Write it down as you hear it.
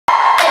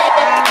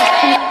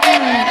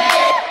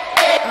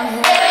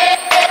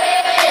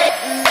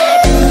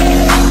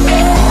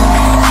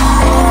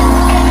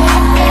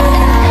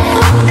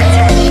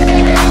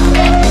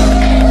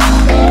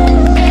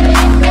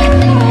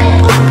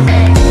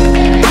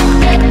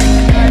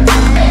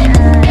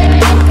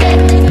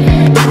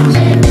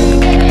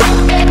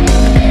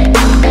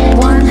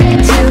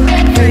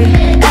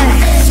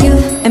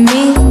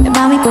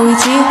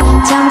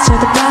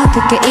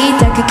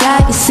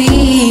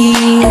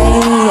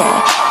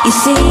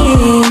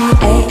see,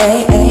 ay,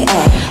 ay, ay,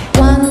 ay.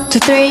 1, 2,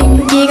 3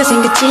 분기가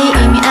생겼지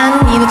이미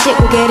아는 이유지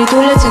고개를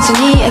돌려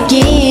천천히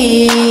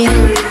이야기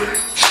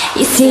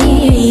You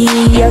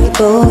see 여기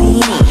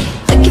보이니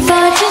Looking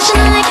for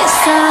attention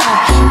알겠어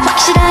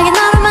확실하게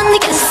너를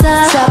만나겠어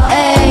So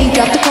ay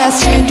drop the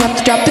question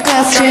drop the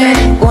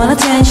question Want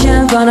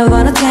attention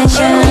want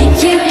attention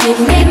You give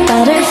me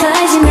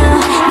butterflies you know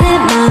내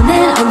맘은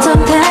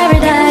온통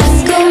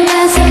paradise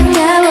꿈에서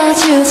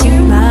깨워주지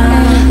마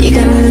You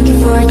got me looking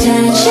for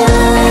attention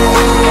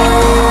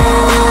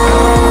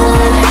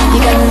You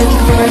got me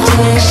looking for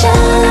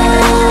attention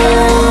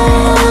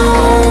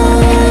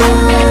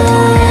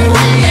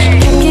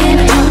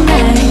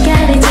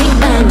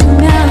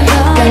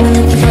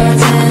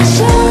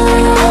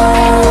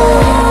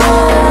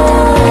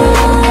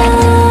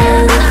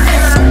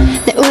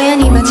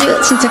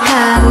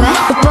침착할래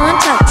뻔뻔한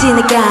척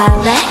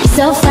지나갈래 You're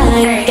so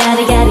fine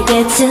gotta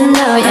get to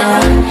know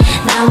you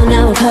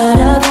너무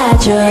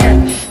걸어가줘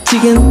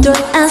지금 또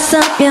안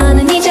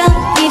서면은 잊어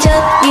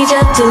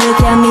To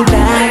look at me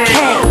back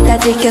Hey 다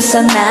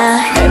들켰어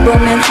나 널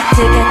보면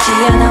하트가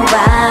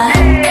튀어나와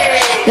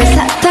널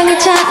사탕을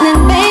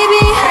찾는 baby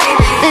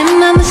내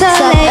맘은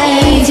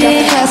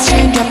설레이지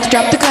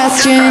Drop the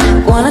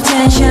question Want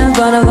attention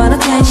want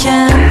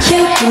attention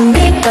You give me